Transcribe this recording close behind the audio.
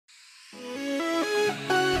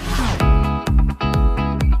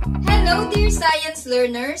dear science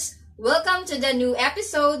learners! Welcome to the new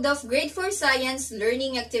episode of Grade 4 Science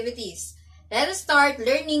Learning Activities. Let us start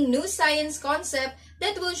learning new science concept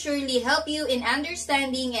that will surely help you in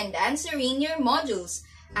understanding and answering your modules.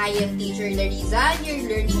 I am Teacher Larissa, your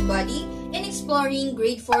learning buddy in exploring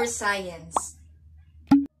Grade 4 Science.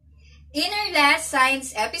 In our last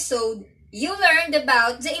science episode, you learned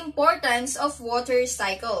about the importance of water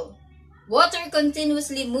cycle. Water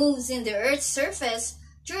continuously moves in the Earth's surface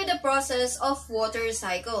through the process of water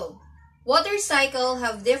cycle. Water cycle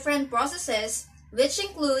have different processes which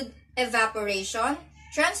include evaporation,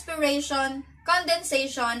 transpiration,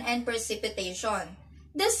 condensation, and precipitation.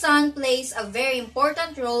 The sun plays a very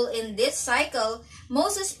important role in this cycle,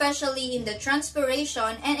 most especially in the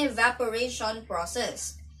transpiration and evaporation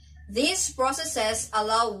process. These processes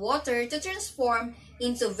allow water to transform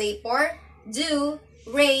into vapor, dew,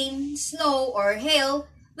 rain, snow, or hail,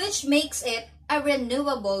 which makes it a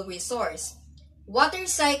renewable resource. Water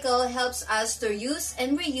cycle helps us to use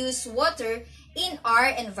and reuse water in our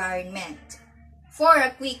environment. For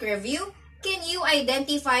a quick review, can you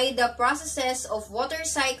identify the processes of water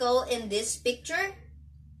cycle in this picture?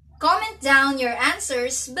 Comment down your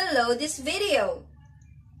answers below this video.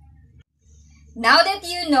 Now that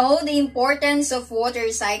you know the importance of water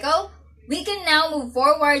cycle, we can now move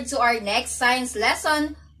forward to our next science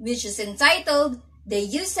lesson, which is entitled The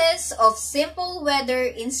Uses of Simple Weather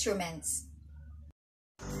Instruments.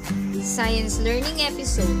 Science Learning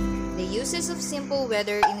Episode: The Uses of Simple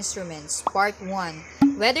Weather Instruments, Part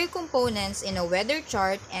 1, Weather Components in a Weather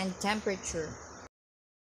Chart and Temperature.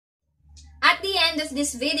 At the end of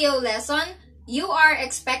this video lesson, you are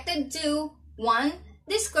expected to 1.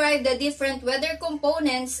 Describe the different weather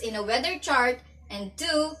components in a weather chart, and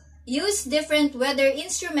 2. Use different weather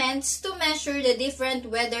instruments to measure the different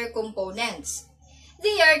weather components.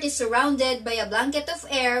 The Earth is surrounded by a blanket of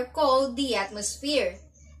air called the atmosphere.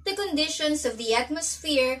 The conditions of the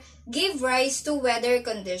atmosphere give rise to weather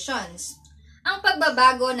conditions. Ang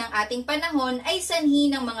pagbabago ng ating panahon ay sanhi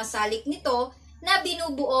ng mga salik nito na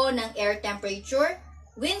binubuo ng air temperature,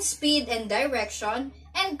 wind speed and direction,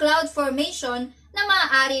 and cloud formation na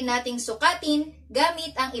maaari nating sukatin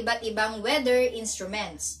gamit ang iba't ibang weather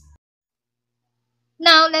instruments.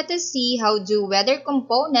 Now, let us see how do weather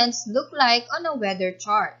components look like on a weather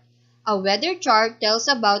chart. A weather chart tells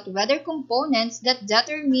about weather components that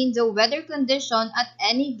determine the weather condition at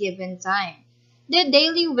any given time. The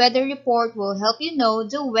daily weather report will help you know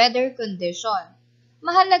the weather condition.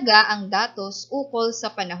 Mahalaga ang datos ukol sa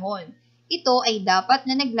panahon. Ito ay dapat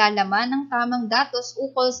na naglalaman ng tamang datos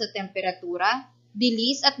ukol sa temperatura,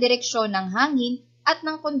 bilis at direksyon ng hangin at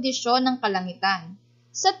ng kondisyon ng kalangitan.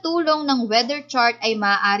 Sa tulong ng weather chart ay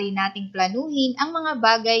maaari nating planuhin ang mga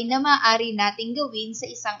bagay na maaari nating gawin sa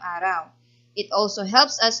isang araw. It also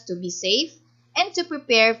helps us to be safe and to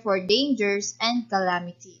prepare for dangers and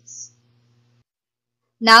calamities.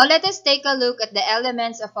 Now let us take a look at the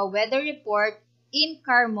elements of a weather report in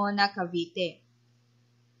Carmona, Cavite.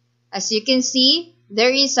 As you can see,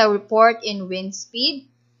 there is a report in wind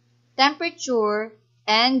speed, temperature,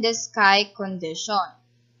 and the sky condition.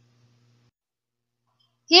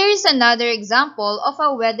 Here is another example of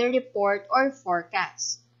a weather report or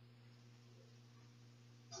forecast.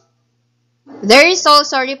 There is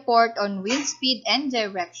also a report on wind speed and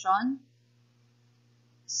direction,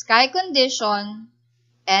 sky condition,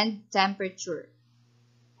 and temperature.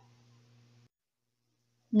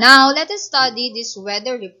 Now, let us study this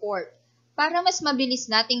weather report. Para mas mabilis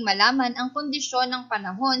nating malaman ang kondisyon ng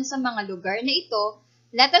panahon sa mga lugar na ito,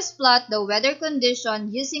 let us plot the weather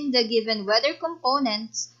condition using the given weather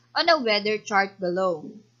components on a weather chart below.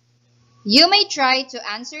 You may try to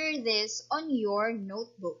answer this on your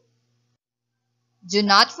notebook. Do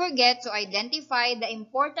not forget to identify the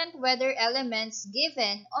important weather elements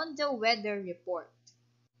given on the weather report.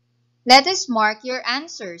 Let us mark your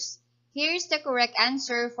answers. Here's the correct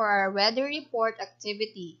answer for our weather report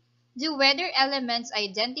activity. The weather elements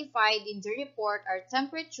identified in the report are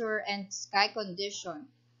temperature and sky condition.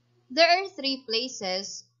 There are 3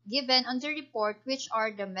 places given on the report, which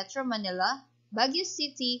are the Metro Manila, Baguio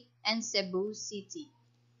City, and Cebu City.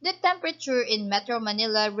 The temperature in Metro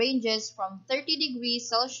Manila ranges from 30 degrees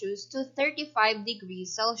Celsius to 35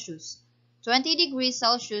 degrees Celsius, 20 degrees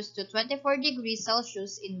Celsius to 24 degrees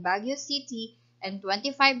Celsius in Baguio City, and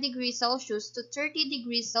 25 degrees Celsius to 30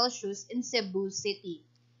 degrees Celsius in Cebu City.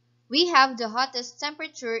 We have the hottest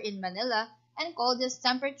temperature in Manila and coldest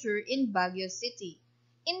temperature in Baguio City.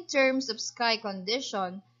 In terms of sky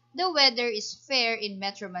condition, the weather is fair in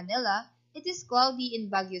Metro Manila, it is cloudy in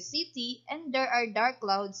Baguio City, and there are dark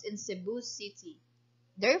clouds in Cebu City.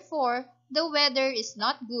 Therefore, the weather is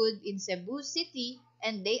not good in Cebu City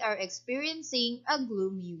and they are experiencing a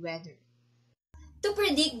gloomy weather. To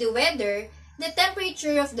predict the weather, the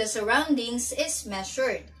temperature of the surroundings is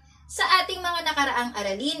measured. Sa ating mga nakaraang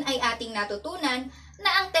aralin ay ating natutunan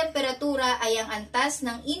na ang temperatura ay ang antas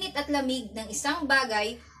ng init at lamig ng isang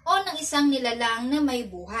bagay o ng isang nilalang na may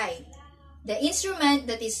buhay. The instrument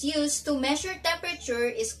that is used to measure temperature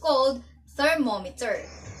is called thermometer.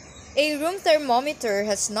 A room thermometer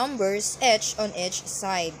has numbers etched on each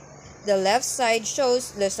side. The left side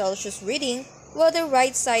shows the Celsius reading, while the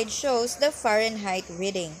right side shows the Fahrenheit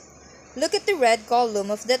reading. Look at the red column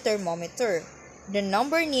of the thermometer. The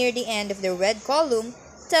number near the end of the red column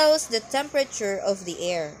tells the temperature of the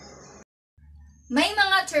air. May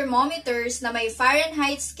mga thermometers na may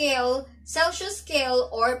Fahrenheit scale, Celsius scale,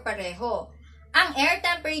 or pareho. Ang air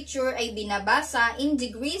temperature ay binabasa in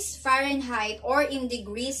degrees Fahrenheit or in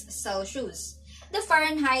degrees Celsius. The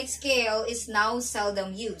Fahrenheit scale is now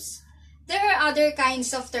seldom used. There are other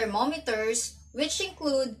kinds of thermometers which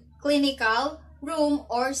include clinical, room,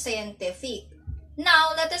 or scientific.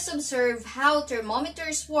 Now, let us observe how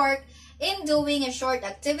thermometers work in doing a short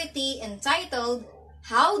activity entitled,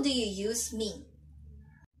 How Do You Use Me?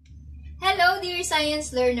 Hello dear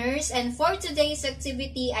science learners, and for today's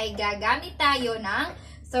activity ay gagamit tayo ng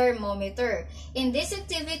thermometer. In this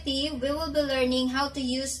activity, we will be learning how to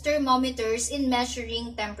use thermometers in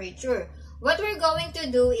measuring temperature. What we're going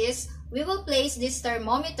to do is, we will place this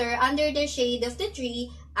thermometer under the shade of the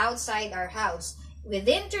tree outside our house.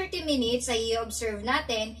 Within 30 minutes ay i-observe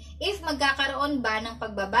natin if magkakaroon ba ng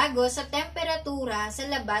pagbabago sa temperatura sa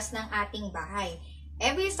labas ng ating bahay.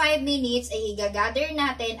 Every 5 minutes ay i-gather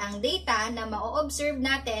natin ang data na ma-observe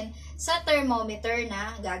natin sa thermometer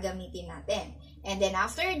na gagamitin natin. And then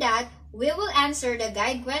after that, we will answer the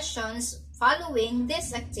guide questions following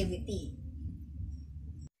this activity.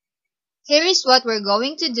 Here is what we're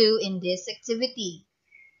going to do in this activity.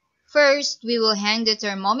 First, we will hang the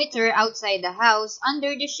thermometer outside the house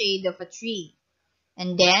under the shade of a tree.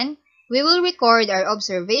 And then, we will record our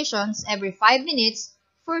observations every 5 minutes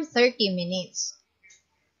for 30 minutes.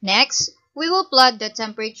 Next, we will plot the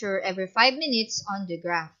temperature every 5 minutes on the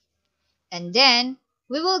graph. And then,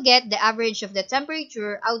 we will get the average of the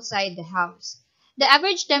temperature outside the house. The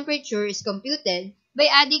average temperature is computed by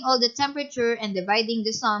adding all the temperature and dividing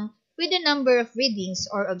the sum with the number of readings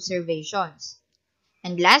or observations.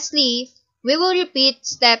 And lastly, we will repeat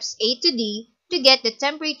steps A to D to get the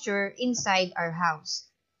temperature inside our house.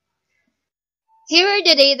 Here are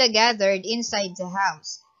the data gathered inside the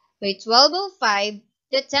house. By 12:05,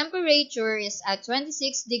 the temperature is at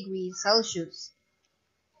 26 degrees Celsius.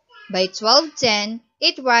 By 12:10,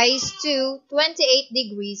 it rises to 28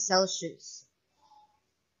 degrees Celsius.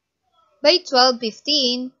 By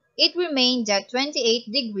 12:15, it remained at 28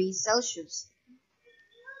 degrees Celsius.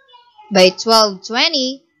 By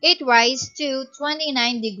 12:20, it rises to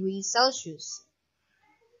 29 degrees Celsius.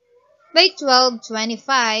 By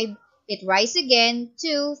 12:25, it rises again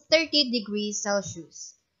to 30 degrees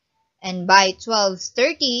Celsius. And by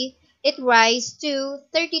 12:30, it rises to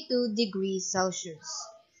 32 degrees Celsius.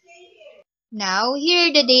 Now, here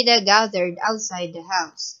are the data gathered outside the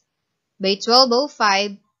house. By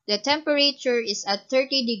 12:05, the temperature is at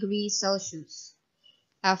 30 degrees Celsius.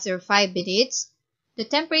 After 5 minutes, the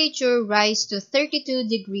temperature rises to 32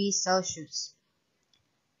 degrees Celsius.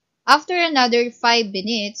 After another 5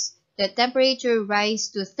 minutes, the temperature rises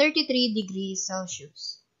to 33 degrees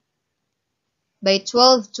Celsius. By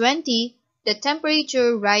 12:20, the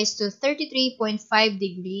temperature rises to 33.5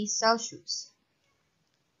 degrees Celsius.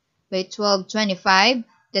 By 12:25,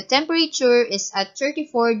 the temperature is at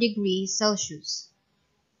 34 degrees Celsius.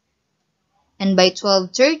 And by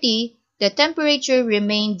 12:30, the temperature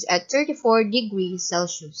remains at 34 degrees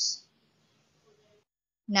Celsius.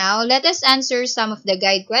 Now, let us answer some of the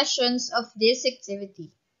guide questions of this activity.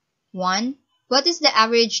 1. What is the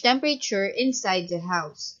average temperature inside the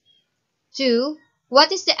house? 2.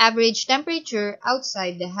 What is the average temperature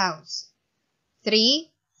outside the house? 3.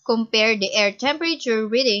 Compare the air temperature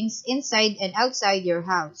readings inside and outside your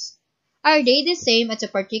house. Are they the same at a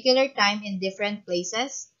particular time in different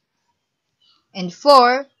places? And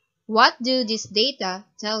 4. What do this data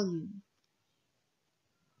tell you?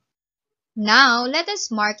 Now, let us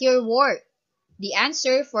mark your work. The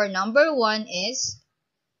answer for number 1 is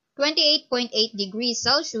 28.8 degrees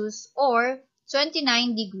Celsius or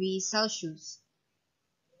 29 degrees Celsius.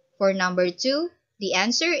 For number 2, the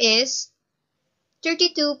answer is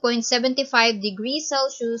 32.75 degrees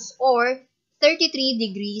Celsius or 33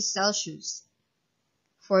 degrees Celsius.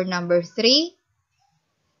 For number 3,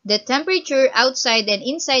 The temperature outside and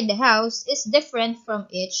inside the house is different from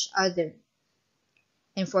each other.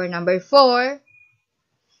 And for number 4,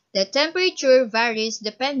 the temperature varies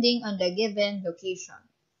depending on the given location.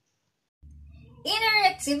 In our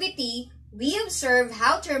activity, we observe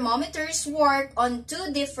how thermometers work on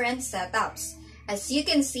 2 different setups. As you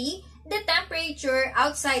can see, the temperature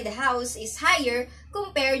outside the house is higher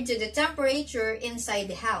compared to the temperature inside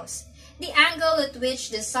the house. The angle at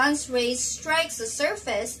which the sun's rays strikes the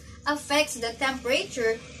surface affects the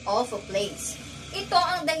temperature of a place. Ito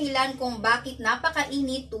ang dahilan kung bakit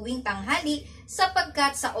napakainit tuwing tanghali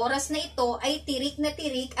sapagkat sa oras na ito ay tirik na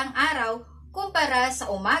tirik ang araw kumpara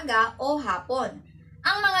sa umaga o hapon.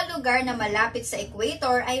 Ang mga lugar na malapit sa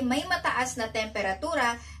equator ay may mataas na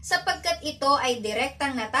temperatura sapagkat ito ay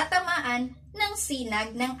direktang natatamaan ng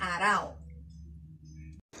sinag ng araw.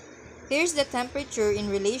 Here's the temperature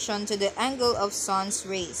in relation to the angle of sun's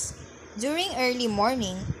rays. During early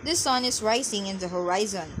morning, the sun is rising in the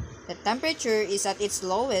horizon. The temperature is at its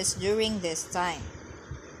lowest during this time.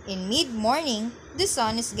 In mid-morning, the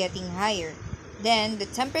sun is getting higher. Then,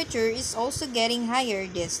 the temperature is also getting higher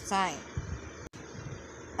this time.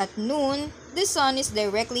 At noon, the sun is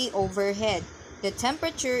directly overhead. The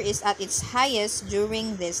temperature is at its highest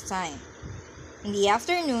during this time. In the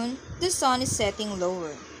afternoon, the sun is setting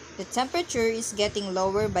lower. The temperature is getting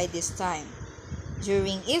lower by this time.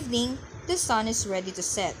 During evening, the sun is ready to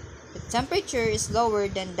set. The temperature is lower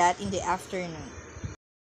than that in the afternoon.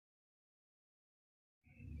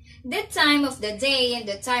 The time of the day and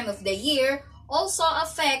the time of the year also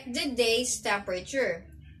affect the day's temperature.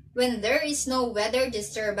 When there is no weather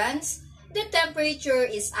disturbance, the temperature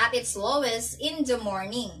is at its lowest in the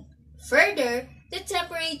morning. Further, the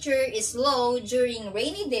temperature is low during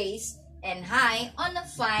rainy days and high on a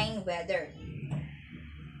fine weather.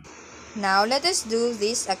 Now let us do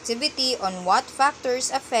this activity on what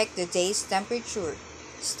factors affect the day's temperature.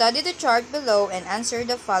 Study the chart below and answer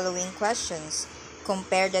the following questions.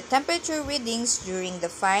 Compare the temperature readings during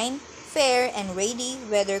the fine, fair, and rainy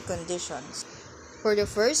weather conditions. For the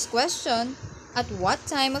first question, at what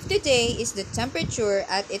time of the day is the temperature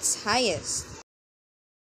at its highest?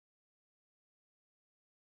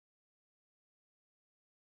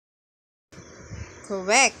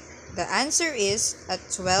 Correct. The answer is at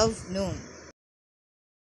 12 noon.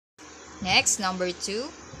 Next, number 2.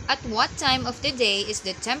 At what time of the day is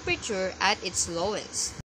the temperature at its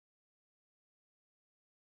lowest?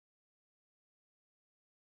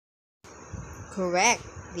 Correct.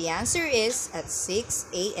 The answer is at 6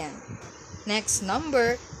 a.m. Next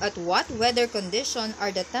number, at what weather condition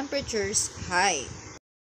are the temperatures high?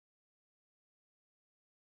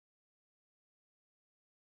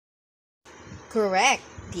 Correct.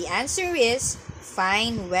 The answer is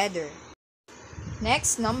fine weather.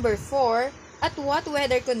 Next, number 4, at what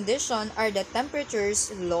weather condition are the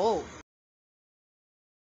temperatures low?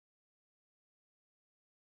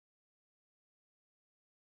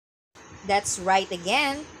 That's right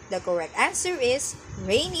again. The correct answer is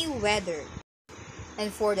rainy weather.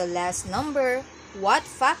 And for the last number, what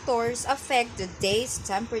factors affect the day's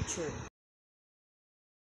temperature?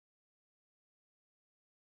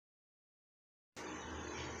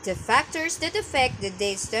 The factors that affect the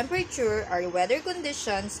day's temperature are weather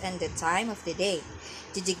conditions and the time of the day.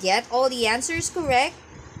 Did you get all the answers correct?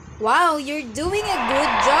 Wow, you're doing a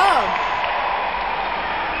good job!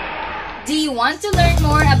 Do you want to learn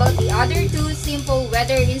more about the other 2 simple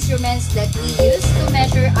weather instruments that we use to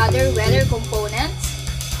measure other weather components?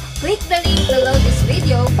 Click the link below this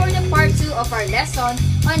video for the part 2 of our lesson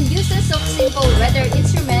on uses of simple weather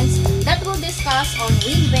instruments that we'll discuss on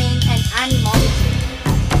wind vane and anemometer.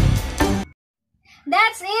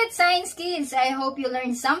 That's it, Science Kids! I hope you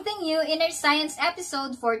learned something new in our science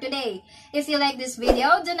episode for today. If you like this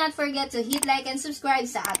video, do not forget to hit like and subscribe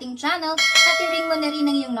sa ating channel at i-ring mo na rin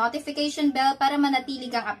ang iyong notification bell para manatili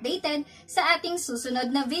kang updated sa ating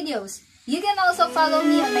susunod na videos. You can also follow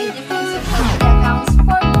me on my different social media accounts